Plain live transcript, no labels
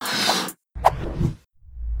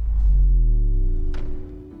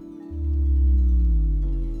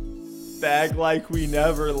back like we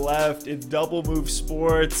never left. It's Double Move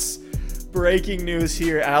Sports. Breaking news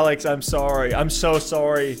here, Alex. I'm sorry. I'm so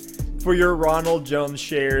sorry for your Ronald Jones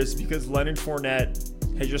shares because Leonard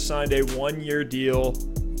Fournette has just signed a one-year deal,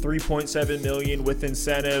 $3.7 million with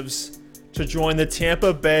incentives to join the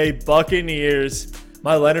Tampa Bay Buccaneers.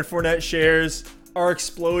 My Leonard Fournette shares are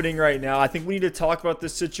exploding right now. I think we need to talk about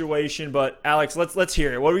this situation, but Alex, let's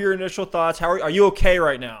hear it. What were your initial thoughts? How are you okay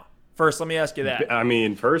right now? First, let me ask you that. I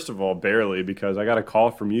mean, first of all, barely, because I got a call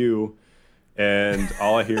from you, and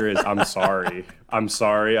all I hear is, I'm sorry. I'm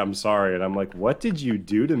sorry. I'm sorry. And I'm like, what did you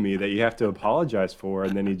do to me that you have to apologize for?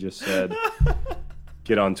 And then he just said,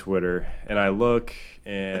 get on Twitter. And I look,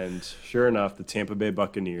 and sure enough, the Tampa Bay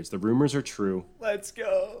Buccaneers. The rumors are true. Let's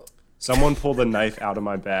go. Someone pulled a knife out of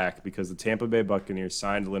my back because the Tampa Bay Buccaneers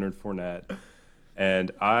signed Leonard Fournette.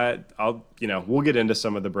 And we'll get into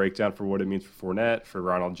some of the breakdown for what it means for Fournette, for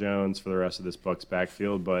Ronald Jones, for the rest of this Bucs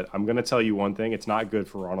backfield. But I'm going to tell you one thing. It's not good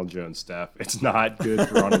for Ronald Jones, Steph. It's not good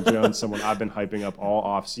for Ronald Jones, someone I've been hyping up all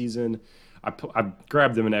offseason. I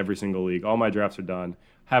grabbed him in every single league. All my drafts are done.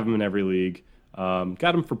 Have him in every league.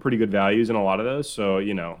 Got him for pretty good values in a lot of those. So,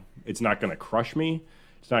 it's not going to crush me.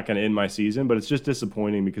 It's not going to end my season, but it's just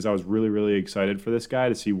disappointing because I was really, really excited for this guy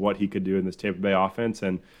to see what he could do in this Tampa Bay offense,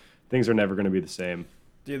 and things are never going to be the same.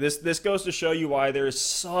 Dude, this goes to show you why there's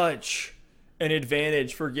such an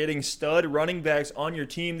advantage for getting stud running backs on your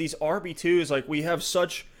team. These RB2s, like, we have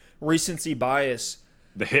such recency bias.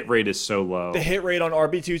 The hit rate is so low. The hit rate on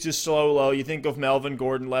RB2s is so low. You think of Melvin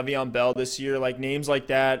Gordon, Le'Veon Bell this year, like names like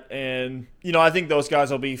that. And, I think those guys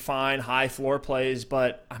will be fine, high floor plays.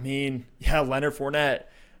 But, Leonard Fournette,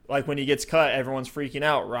 like when he gets cut, everyone's freaking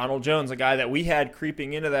out. Ronald Jones, a guy that we had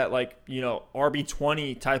creeping into that,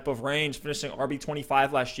 RB20 type of range, finishing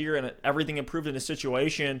RB25 last year, and everything improved in his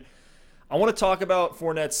situation. I want to talk about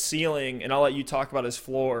Fournette's ceiling, and I'll let you talk about his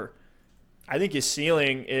floor. I think his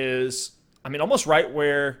ceiling is, almost right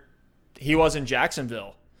where he was in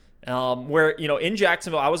Jacksonville. In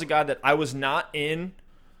Jacksonville, I was a guy that I was not in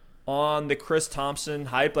on the Chris Thompson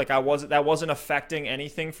hype. That wasn't affecting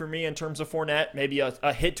anything for me in terms of Fournette. Maybe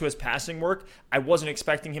a hit to his passing work. I wasn't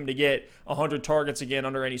expecting him to get 100 targets again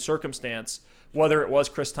under any circumstance, whether it was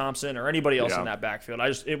Chris Thompson or anybody else in that backfield.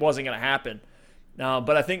 It wasn't going to happen.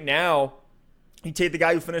 But I think now, you take the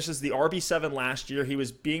guy who finishes the RB7 last year. He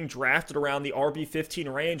was being drafted around the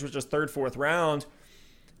RB15 range, which is third, fourth round.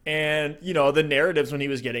 And, the narratives when he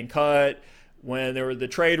was getting cut, when there were the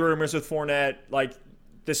trade rumors with Fournette,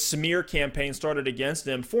 the smear campaign started against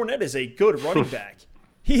him. Fournette is a good running back.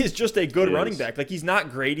 He is just a good running back. He's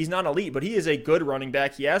not great. He's not elite, but he is a good running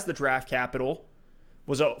back. He has the draft capital,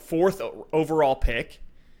 was a fourth overall pick.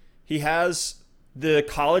 He has the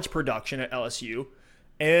college production at LSU.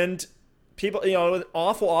 And people, with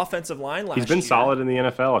awful offensive line last year. He's been solid in the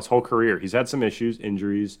NFL his whole career. He's had some issues,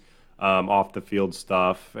 injuries, off the field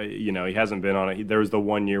stuff. He hasn't been on it. There was the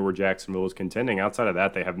 1 year where Jacksonville was contending. Outside of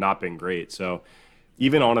that, they have not been great. So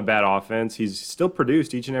even on a bad offense, he's still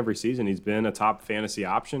produced each and every season. He's been a top fantasy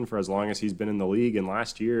option for as long as he's been in the league. And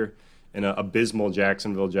last year, in an abysmal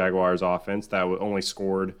Jacksonville Jaguars offense that only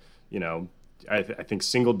scored, I think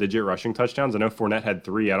single-digit rushing touchdowns. I know Fournette had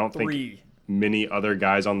 3. I don't think many other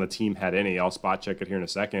guys on the team had any. I'll spot check it here in a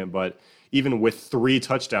second. But even with 3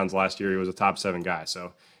 touchdowns last year, he was a top 7 guy.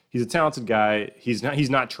 So he's a talented guy. He's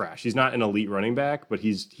not trash. He's not an elite running back, but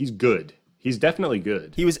he's good. He's definitely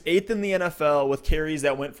good. He was 8th in the NFL with carries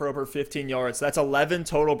that went for over 15 yards. That's 11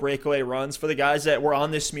 total breakaway runs for the guys that were on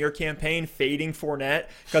this smear campaign fading Fournette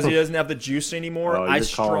because he doesn't have the juice anymore. I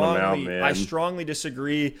strongly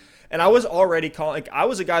disagree. And I was already I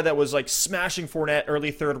was a guy that was smashing Fournette early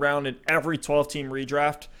third round in every 12-team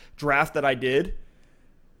draft that I did.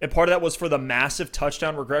 And part of that was for the massive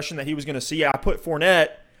touchdown regression that he was going to see. I put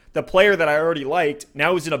Fournette, the player that I already liked,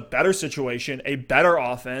 now he's in a better situation, a better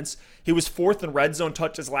offense. He was 4th in red zone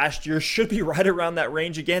touches last year, should be right around that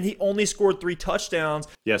range again. He only scored 3 touchdowns.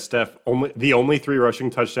 Yeah, Steph, the only 3 rushing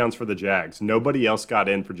touchdowns for the Jags. Nobody else got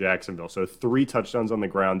in for Jacksonville. So 3 touchdowns on the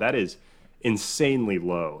ground. That is insanely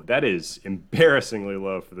low. That is embarrassingly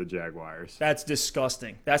low for the Jaguars. That's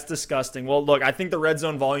disgusting. Well, look, I think the red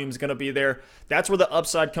zone volume is going to be there. That's where the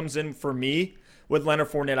upside comes in for me with Leonard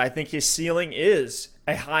Fournette. I think his ceiling is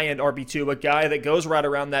a high-end RB2, a guy that goes right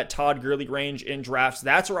around that Todd Gurley range in drafts.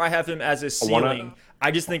 That's where I have him as his ceiling. I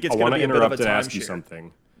just think it's going to be a bit of a timeshare. I want to interrupt and ask you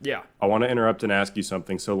something. Yeah. I want to interrupt and ask you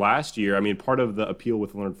something. So last year, part of the appeal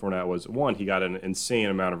with Leonard Fournette was, one, he got an insane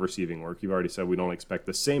amount of receiving work. You've already said we don't expect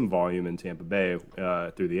the same volume in Tampa Bay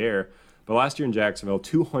through the air. But last year in Jacksonville,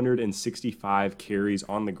 265 carries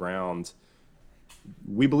on the ground.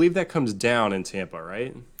 We believe that comes down in Tampa,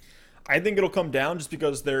 right? I think it'll come down just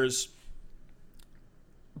because there's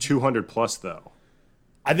 200 plus though.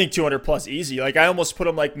 I think 200 plus easy. Like I almost put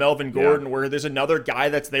him like Melvin Gordon, Yeah. where there's another guy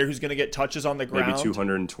that's there who's going to get touches on the ground. Maybe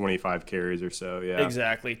 225 carries or so. Yeah.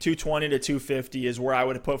 Exactly. 220 to 250 is where I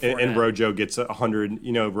would have put Fournette. And Rojo gets 100.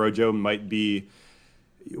 Rojo might be.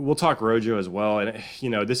 We'll talk Rojo as well. And,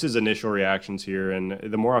 this is initial reactions here. And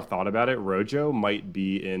the more I've thought about it, Rojo might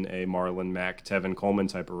be in a Marlon Mack, Tevin Coleman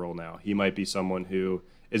type of role now. He might be someone who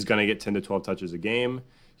is going to get 10 to 12 touches a game.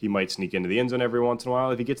 He might sneak into the end zone every once in a while.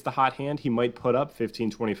 If he gets the hot hand, he might put up 15,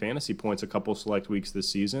 20 fantasy points a couple select weeks this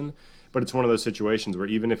season. But it's one of those situations where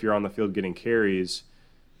even if you're on the field getting carries,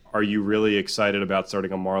 are you really excited about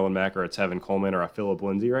starting a Marlon Mack or a Tevin Coleman or a Phillip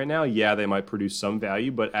Lindsay right now? Yeah, they might produce some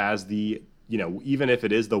value, but as the even if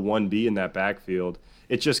it is the 1B in that backfield,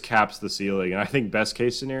 it just caps the ceiling. And I think best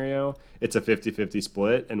case scenario, it's a 50-50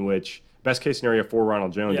 split, in which best case scenario for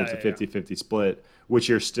Ronald Jones, it's a 50-50 split, which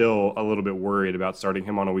you're still a little bit worried about starting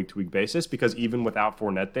him on a week-to-week basis, because even without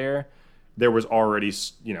Fournette there was already,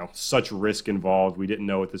 such risk involved. We didn't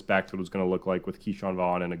know what this backfield was going to look like with Keyshawn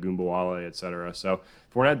Vaughn and Agumbawale, et cetera. So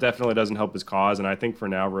Fournette definitely doesn't help his cause, and I think for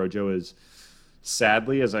now Rojo is,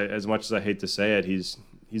 sadly, as much as I hate to say it, he's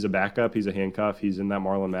a backup, he's a handcuff, he's in that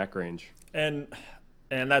Marlon Mack range. And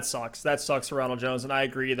that sucks. That sucks for Ronald Jones, and I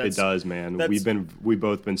agree. It does, man. We've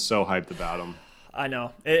both been so hyped about him. I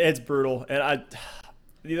know. It's brutal. And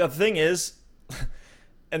the thing is,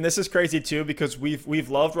 and this is crazy too, because we've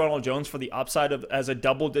loved Ronald Jones for the upside of as a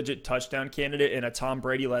double-digit touchdown candidate in a Tom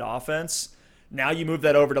Brady-led offense. Now you move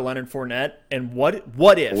that over to Leonard Fournette, and what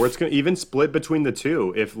if? Or it's going to even split between the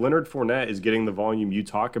two. If Leonard Fournette is getting the volume you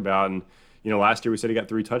talk about, and last year we said he got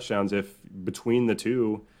 3 touchdowns. If between the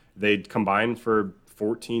two they'd combine for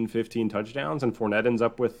 14, 15 touchdowns, and Fournette ends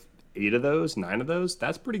up with 8 of those, 9 of those,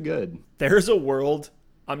 that's pretty good. There's a world,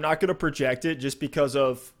 I'm not going to project it just because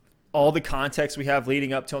of all the context we have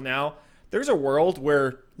leading up till now. There's a world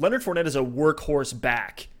where Leonard Fournette is a workhorse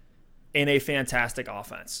back in a fantastic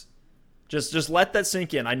offense. Just let that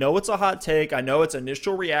sink in. I know it's a hot take. I know it's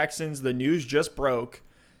initial reactions. The news just broke.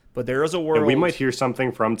 But there is a world. And we might hear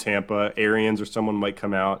something from Tampa. Arians or someone might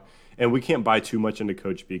come out. And we can't buy too much into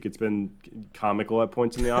Coach Speak. It's been comical at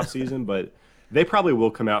points in the offseason, but they probably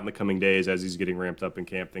will come out in the coming days as he's getting ramped up in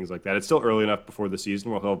camp, things like that. It's still early enough before the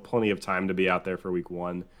season where he'll have plenty of time to be out there for week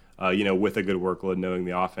 1, with a good workload, knowing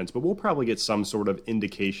the offense. But we'll probably get some sort of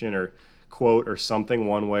indication or quote or something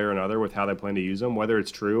one way or another with how they plan to use him. Whether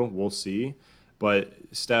it's true, we'll see. But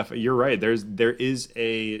Steph, you're right. There is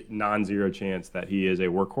a non-zero chance that he is a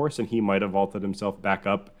workhorse, and he might have vaulted himself back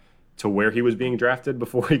up to where he was being drafted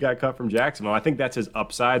before he got cut from Jacksonville. I think that's his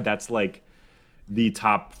upside. That's like the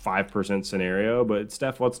top 5% scenario. But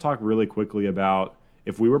Steph, let's talk really quickly about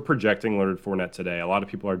if we were projecting Leonard Fournette today. A lot of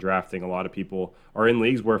people are drafting. A lot of people are in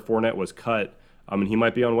leagues where Fournette was cut. And he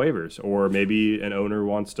might be on waivers, or maybe an owner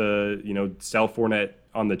wants to, sell Fournette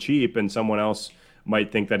on the cheap, and someone else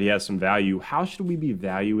might think that he has some value. How should we be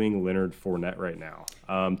valuing Leonard Fournette right now?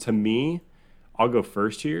 To me, I'll go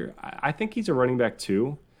first here. I think he's a running back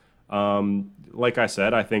too. Like I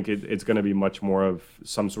said, I think it's going to be much more of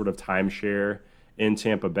some sort of timeshare in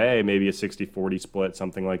Tampa Bay, maybe a 60-40 split,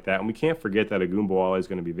 something like that. And we can't forget that Agumbawale is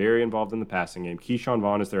going to be very involved in the passing game. Keyshawn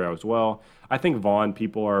Vaughn is there as well. I think Vaughn,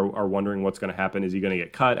 people are wondering what's going to happen. Is he going to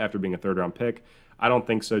get cut after being a third-round pick? I don't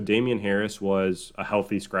think so. Damian Harris was a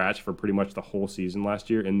healthy scratch for pretty much the whole season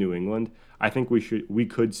last year in New England. I think we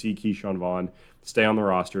could see Keyshawn Vaughn stay on the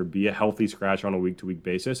roster, be a healthy scratch on a week-to-week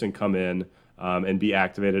basis, and come in and be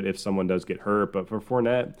activated if someone does get hurt. But for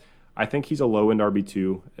Fournette, I think he's a low-end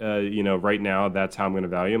RB2. Right now, that's how I'm going to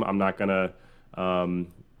value him. I'm not going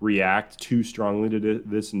to react too strongly to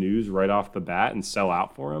this news right off the bat and sell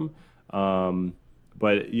out for him.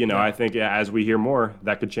 But, I think as we hear more,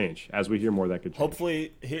 that could change.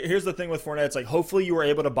 Hopefully, here's the thing with Fournette. It's like, hopefully you were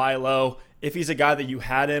able to buy low. If he's a guy that you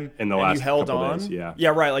had him in the last you held on. Days, yeah. Yeah,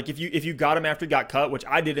 right. Like if you got him after he got cut, which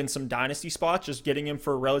I did in some dynasty spots, just getting him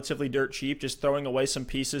for relatively dirt cheap, just throwing away some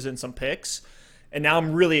pieces and some picks. And now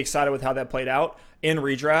I'm really excited with how that played out in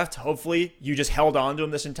redraft. Hopefully you just held on to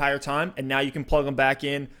him this entire time, and now you can plug him back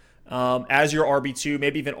in as your RB2,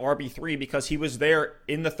 maybe even RB3, because he was there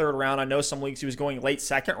in the third round. I know some leagues he was going late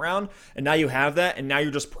second round, and now you have that, and now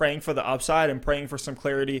you're just praying for the upside and praying for some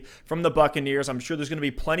clarity from the Buccaneers. I'm sure there's going to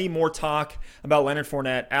be plenty more talk about Leonard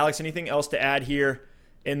Fournette. Alex, anything else to add here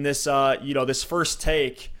in this, this first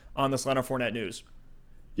take on this Leonard Fournette news?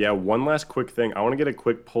 Yeah, one last quick thing. I want to get a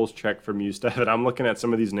quick pulse check from you, Steph. I'm looking at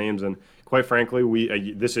some of these names, and quite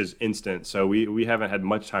frankly, this is instant, so we haven't had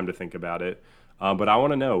much time to think about it. But I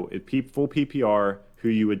want to know, full PPR, who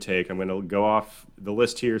you would take. I'm going to go off the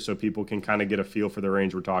list here so people can kind of get a feel for the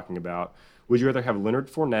range we're talking about. Would you rather have Leonard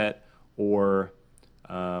Fournette or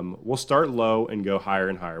We'll start low and go higher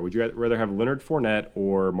and higher. Would you rather have Leonard Fournette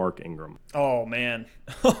or Mark Ingram? Oh man.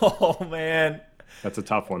 Oh man. That's a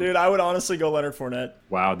tough one. Dude, I would honestly go Leonard Fournette.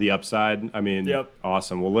 Wow, the upside. I mean, Yep.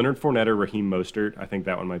 Awesome. Well, Leonard Fournette or Raheem Mostert. I think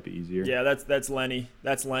that one might be easier. Yeah, that's Lenny.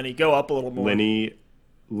 That's Lenny. Go up a little more.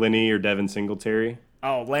 Lenny or Devin Singletary.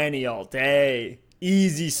 Oh, Lenny all day.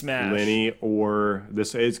 Easy smash. Lenny or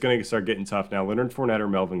this. It's going to start getting tough now. Leonard Fournette or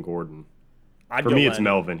Melvin Gordon. I'd For go me, Lenny. it's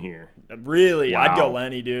Melvin here. Really? I'd go Wow.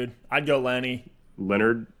 Lenny, dude. I'd go Lenny.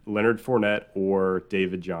 Leonard Fournette or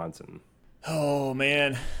David Johnson. Oh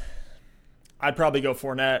man. I'd probably go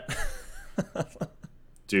Fournette.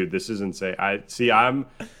 Dude, this is insane. I'm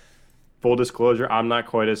full disclosure, I'm not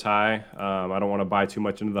quite as high. I don't want to buy too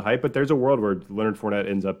much into the hype, but there's a world where Leonard Fournette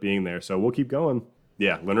ends up being there. So we'll keep going.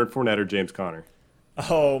 Yeah, Leonard Fournette or James Conner.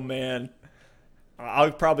 Oh man.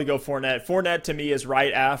 I'll probably go Fournette. Fournette to me is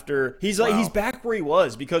right after he's back where he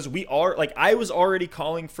was, because I was already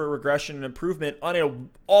calling for regression and improvement on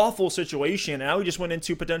an awful situation, and now we just went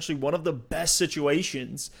into potentially one of the best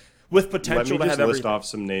situations with potential to have Let me just list everything. off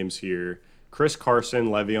some names here. Chris Carson,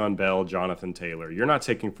 Le'Veon Bell, Jonathan Taylor. You're not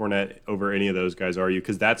taking Fournette over any of those guys, are you?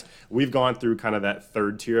 Because we've gone through kind of that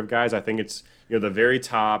third tier of guys. I think it's the very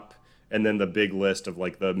top, and then the big list of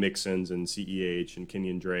like the Mixons and CEH and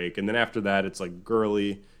Kenyon Drake, and then after that it's like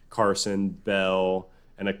Gurley, Carson, Bell,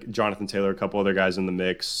 and Jonathan Taylor, a couple other guys in the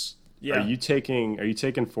mix. Yeah. Are you taking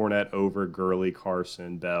Fournette over Gurley,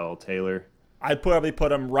 Carson, Bell, Taylor? I'd probably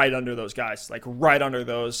put him right under those guys, like right under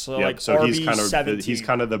those. So Yep. like So RB he's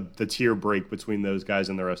kind of the tier break between those guys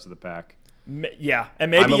and the rest of the pack. Yeah,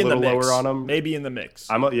 and maybe I'm a in the little mix. lower on him. Maybe in the mix.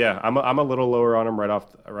 I'm a little lower on him right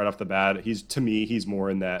off the bat. To me he's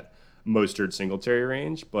more in that Mostert Singletary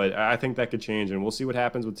range, but I think that could change, and we'll see what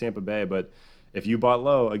happens with Tampa Bay. But if you bought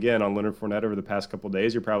low again on Leonard Fournette over the past couple of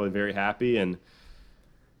days, you're probably very happy. And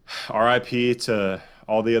RIP to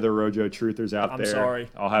all the other Rojo truthers out there. I'm sorry.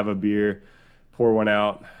 I'll have a beer, pour one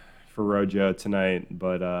out for Rojo tonight,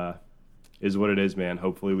 but is what it is, man.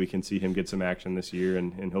 Hopefully we can see him get some action this year,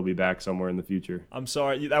 and he'll be back somewhere in the future. I'm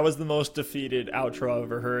sorry. That was the most defeated outro I've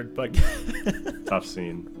ever heard. But Tough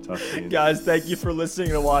scene. guys, thank you for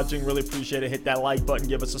listening and watching. Really appreciate it. Hit that like button.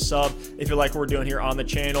 Give us a sub if you like what we're doing here on the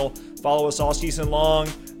channel. Follow us all season long.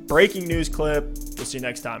 Breaking news clip. We'll see you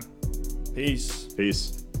next time. Peace.